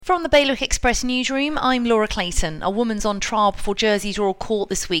From the Bailiwick Express newsroom, I'm Laura Clayton. A woman's on trial before Jersey's Royal Court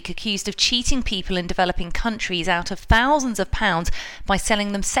this week, accused of cheating people in developing countries out of thousands of pounds by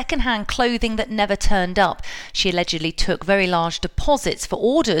selling them second-hand clothing that never turned up. She allegedly took very large deposits for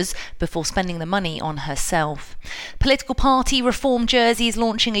orders before spending the money on herself. Political party Reform Jersey is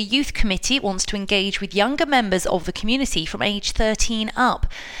launching a youth committee. It wants to engage with younger members of the community from age 13 up.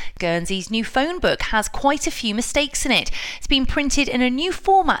 Guernsey's new phone book has quite a few mistakes in it. It's been printed in a new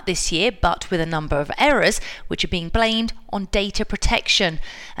format this year, but with a number of errors which are being blamed on data protection.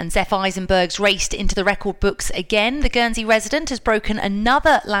 And Zeph Eisenberg's raced into the record books again. The Guernsey resident has broken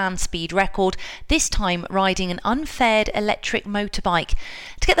another land speed record, this time riding an unfaired electric motorbike.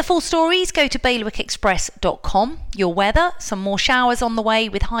 To get the full stories, go to bailiwickexpress.com. Your weather, some more showers on the way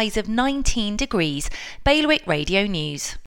with highs of 19 degrees. Bailiwick Radio News.